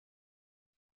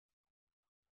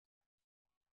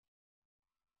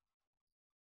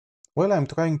Well, I'm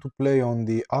trying to play on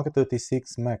the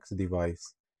R36Max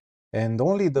device, and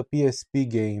only the PSP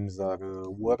games are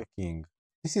working.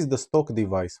 This is the stock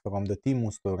device from the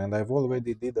Temu store, and I've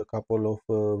already did a couple of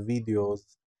videos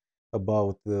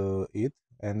about it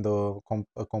and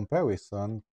a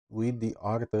comparison with the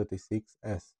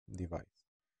R36S device.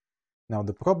 Now,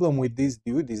 the problem with this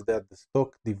dude is that the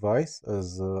stock device,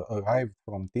 as arrived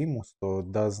from Temu store,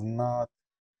 does not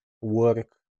work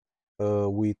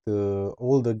with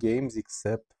all the games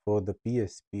except for the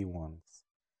PSP ones.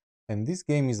 And this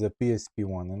game is a PSP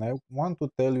one, and I want to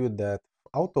tell you that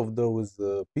out of those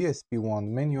PSP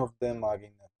one, many of them are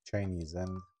in Chinese,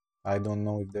 and I don't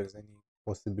know if there's any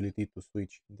possibility to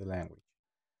switch the language.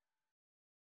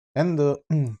 And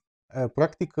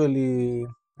practically,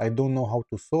 I don't know how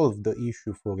to solve the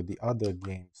issue for the other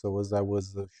game. So as I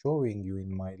was showing you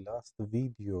in my last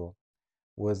video,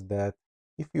 was that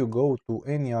if you go to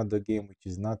any other game which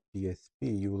is not PSP,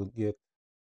 you will get,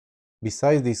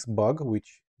 besides this bug,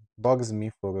 which bugs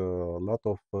me for a lot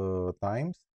of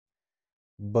times,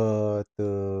 but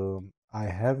I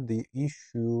have the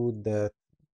issue that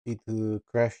it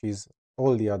crashes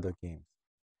all the other games.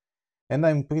 And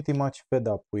I'm pretty much fed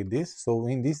up with this. So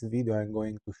in this video, I'm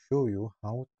going to show you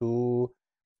how to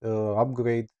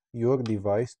upgrade your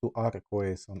device to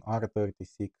ArkOS on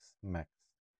R36 Max.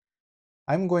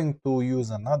 I'm going to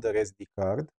use another SD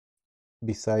card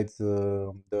besides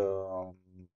the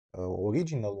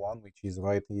original one, which is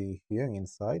right here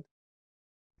inside,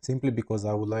 simply because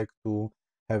I would like to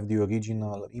have the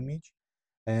original image.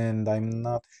 And I'm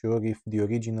not sure if the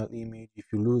original image,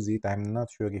 if you lose it, I'm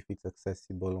not sure if it's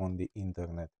accessible on the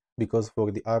internet, because for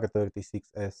the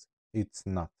R36S it's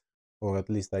not, or at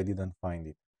least I didn't find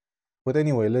it. But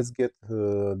anyway, let's get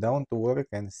down to work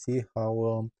and see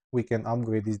how we can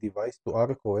upgrade this device to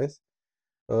ArkOS,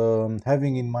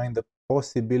 having in mind the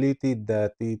possibility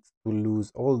that it's to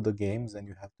lose all the games and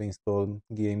you have to install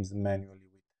games manually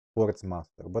with Ports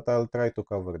Master, but I'll try to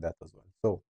cover that as well.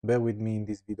 So bear with me in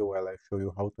this video while I show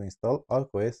you how to install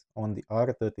ArkOS on the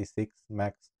R36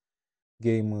 Max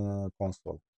game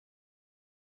console.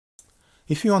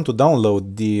 If you want to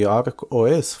download the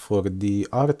ArkOS for the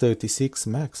R36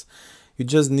 Max, you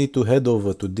just need to head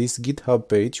over to this GitHub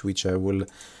page, which I will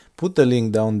put the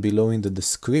link down below in the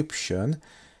description,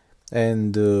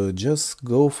 and just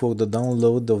go for the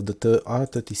download of the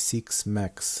R36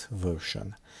 Max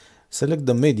version. Select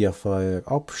the Mediafire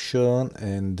option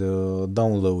and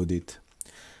download it.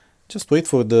 Just wait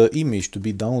for the image to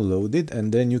be downloaded,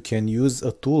 and then you can use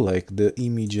a tool like the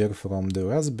Imager from the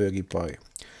Raspberry Pi,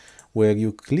 where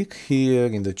you click here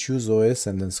in the Choose OS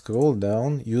and then scroll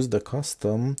down, use the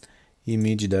custom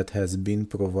image that has been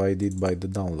provided by the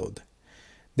download.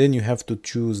 Then you have to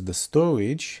choose the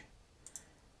storage,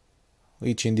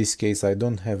 which in this case I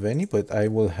don't have any, but I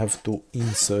will have to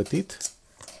insert it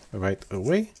right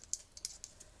away.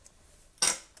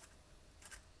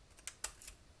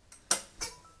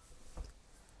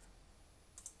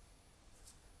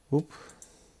 Oop.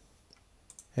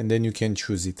 And then you can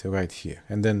choose it right here,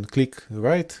 and then click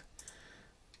right,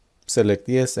 select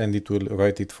yes, and it will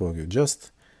write it for you.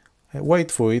 Just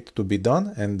wait for it to be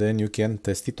done, and then you can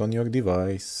test it on your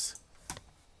device.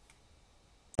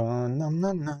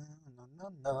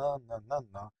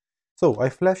 So I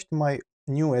flashed my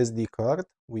new SD card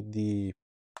with the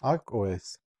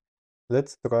ArkOS.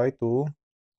 Let's try to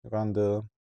run the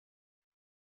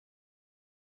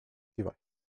device.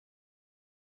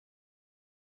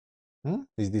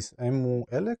 Is this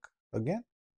EmuElec again?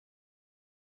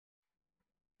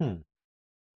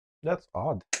 That's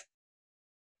odd.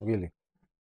 Really.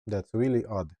 That's really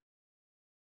odd.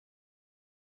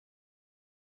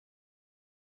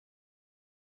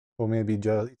 Or maybe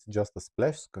it's just a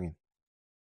splash screen.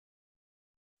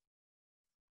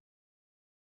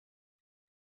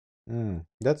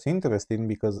 That's interesting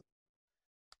because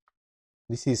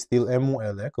this is still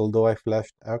EmuElec, although I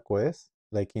flashed ArkOS,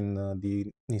 like in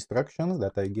the instructions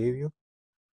that I gave you.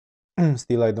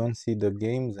 Still, I don't see the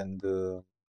games, and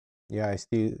yeah,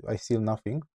 I see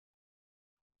nothing.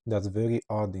 That's very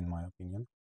odd in my opinion.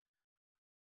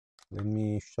 Let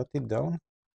me shut it down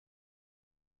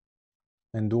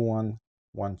and do one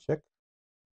check.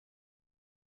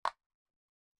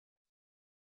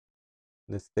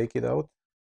 Let's take it out.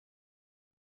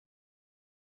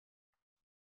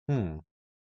 The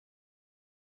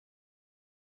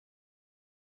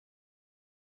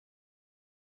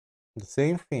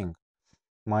same thing.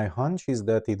 My hunch is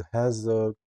that it has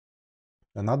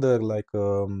another like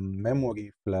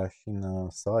memory flash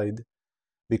inside,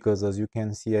 because as you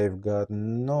can see, I've got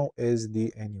no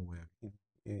SD anywhere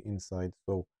inside.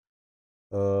 So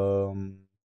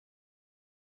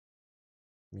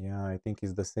Yeah, I think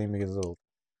it's the same result.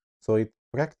 So it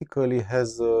practically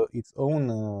has its own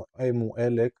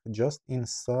EmuElec just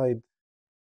inside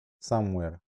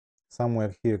somewhere,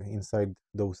 somewhere here inside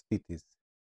those titties,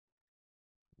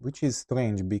 which is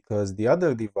strange because the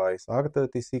other device,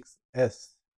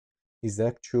 R36S, is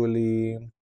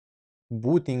actually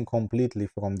booting completely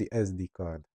from the SD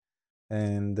card.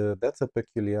 And that's a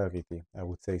peculiarity, I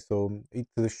would say. So it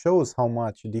shows how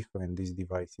much different these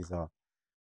devices are.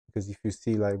 Because if you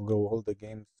see, like, go all the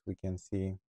games, we can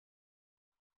see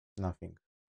nothing.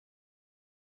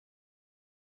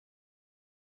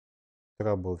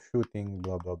 Troubleshooting,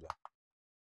 blah, blah, blah.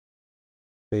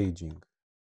 Paging.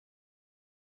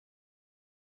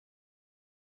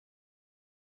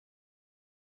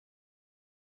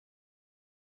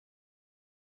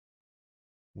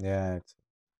 Yeah, it's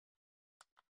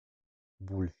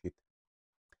bullshit.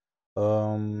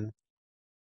 Um,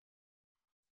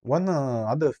 one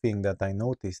other thing that I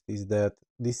noticed is that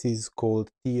this is called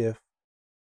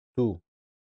TF2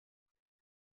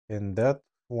 and that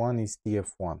one is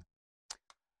TF1.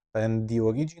 And the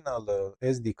original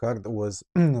SD card was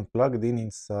plugged in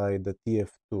inside the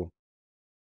TF2.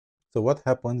 So what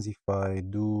happens if I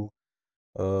do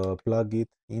plug it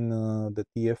in the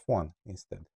TF1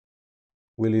 instead?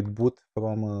 Will it boot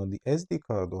from the SD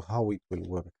card or how it will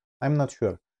work? I'm not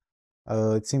sure.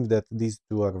 It seems that these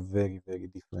two are very, very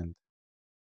different.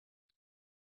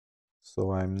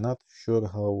 So I'm not sure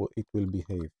how it will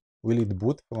behave. Will it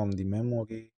boot from the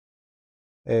memory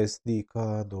SD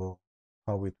card or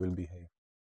how it will behave?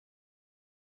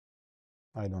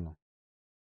 I don't know.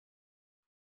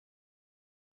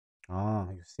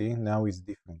 Ah, you see, now it's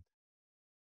different.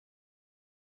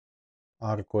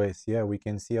 ArkOS, yeah, we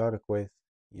can see ArkOS.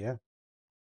 Yeah,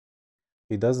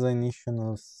 it does the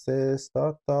initial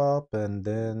startup and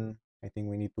then I think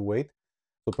we need to wait.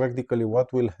 So practically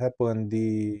what will happen,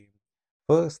 the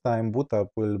first time boot up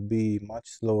will be much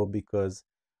slower because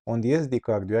on the SD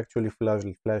card you actually flash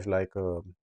like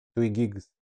 3 gigs,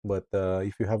 but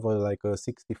if you have like a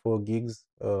 64 gigs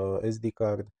SD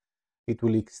card, it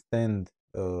will extend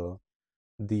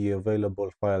the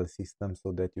available file system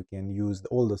so that you can use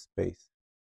all the space.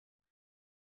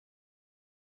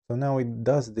 So now it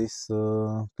does this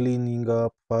cleaning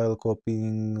up, file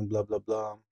copying, blah blah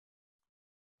blah.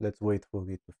 Let's wait for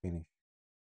it to finish.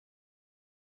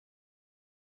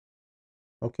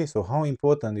 Okay, so how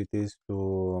important it is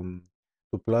to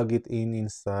plug it in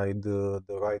inside the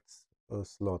right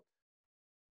slot.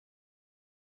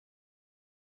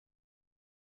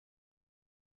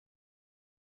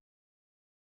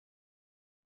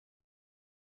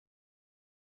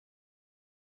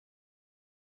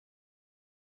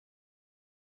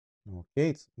 Okay,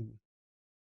 it's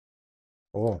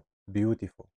oh,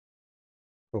 beautiful.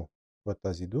 Oh, what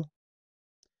does it do?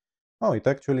 Oh, it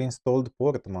actually installed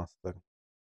Port Master.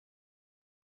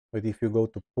 But if you go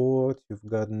to port, you've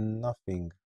got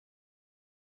nothing.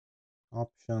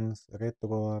 Options,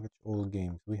 RetroArch, all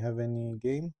games. We have any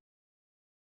game?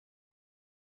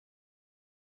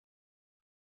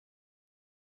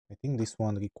 I think this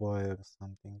one requires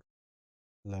something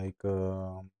like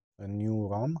a new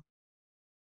RAM.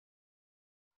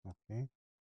 Okay.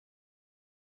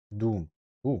 Doom.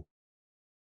 Ooh,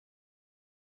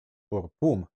 or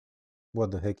Boom.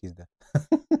 What the heck is that?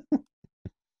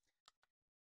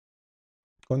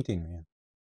 Continue. Yeah.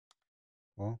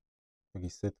 Oh,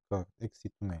 reset card.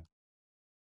 Exit main.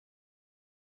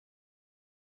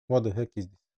 What the heck is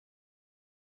this?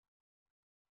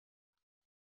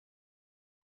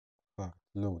 Card.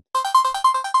 Load.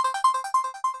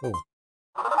 Oh,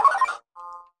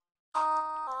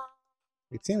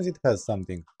 it seems it has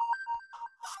something.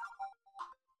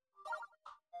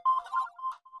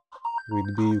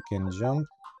 With B you can jump.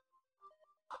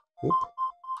 Oop.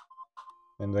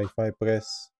 And if I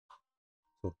press,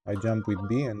 so I jump with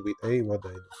B and with A, what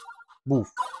I do?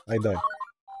 Boof. I die.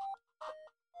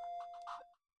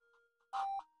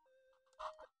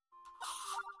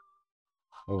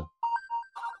 Oh.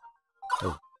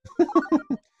 Oh.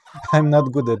 I'm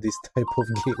not good at this type of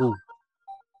game. Oh.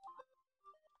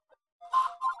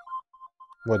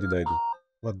 What did I do?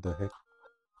 What the heck?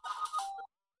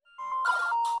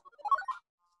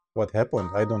 What happened?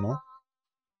 I don't know.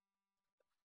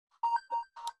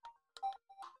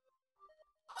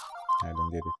 I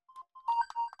don't get it.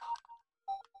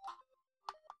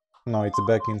 No, it's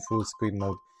back in full screen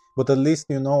mode. But at least,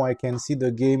 you know, I can see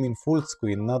the game in full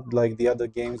screen, not like the other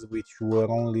games which were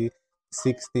only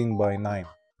 16 by 9,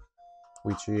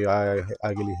 which I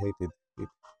really hated it.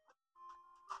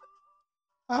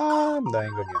 I'm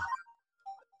dying again.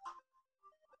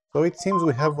 So it seems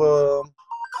we have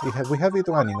we have it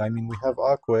running. I mean, we have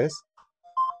ArkOS,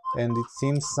 and it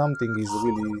seems something is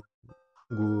really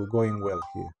going well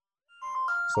here.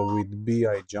 So with B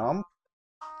I jump,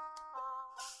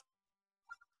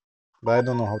 but I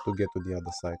don't know how to get to the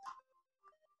other side.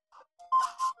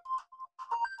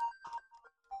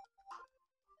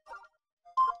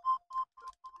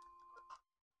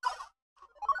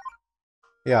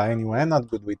 Yeah, anyway, I'm not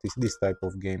good with this type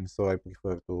of game, so I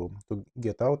prefer to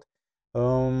get out.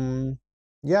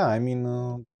 Yeah, I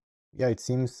mean, yeah, it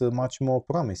seems much more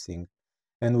promising.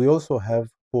 And we also have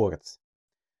ports.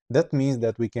 That means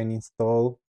that we can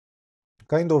install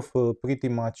kind of pretty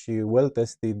much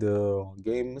well-tested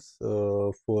games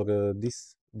for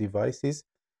these devices,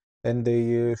 and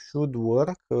they should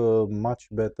work much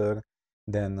better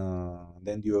than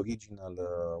the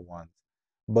original ones.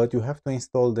 But you have to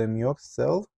install them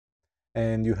yourself,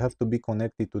 and you have to be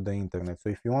connected to the internet. So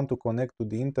if you want to connect to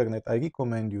the internet, I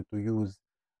recommend you to use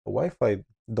a Wi-Fi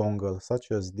dongle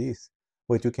such as this,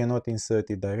 but you cannot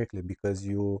insert it directly because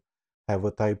you have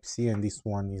a type C and this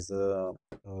one is a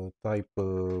type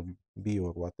B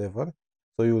or whatever.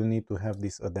 So you will need to have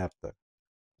this adapter,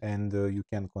 and you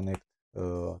can connect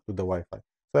to the Wi-Fi.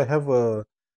 So I have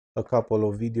a couple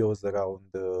of videos around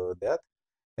that.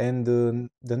 And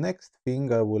the next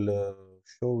thing I will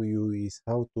show you is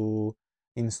how to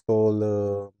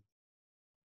install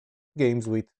games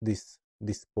with these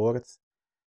ports,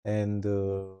 and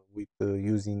with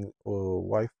using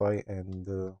Wi-Fi,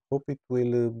 and hope it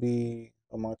will be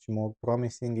a much more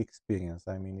promising experience.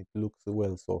 I mean, it looks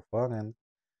well so far, and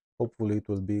hopefully it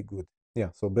will be good. Yeah,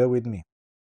 so bear with me.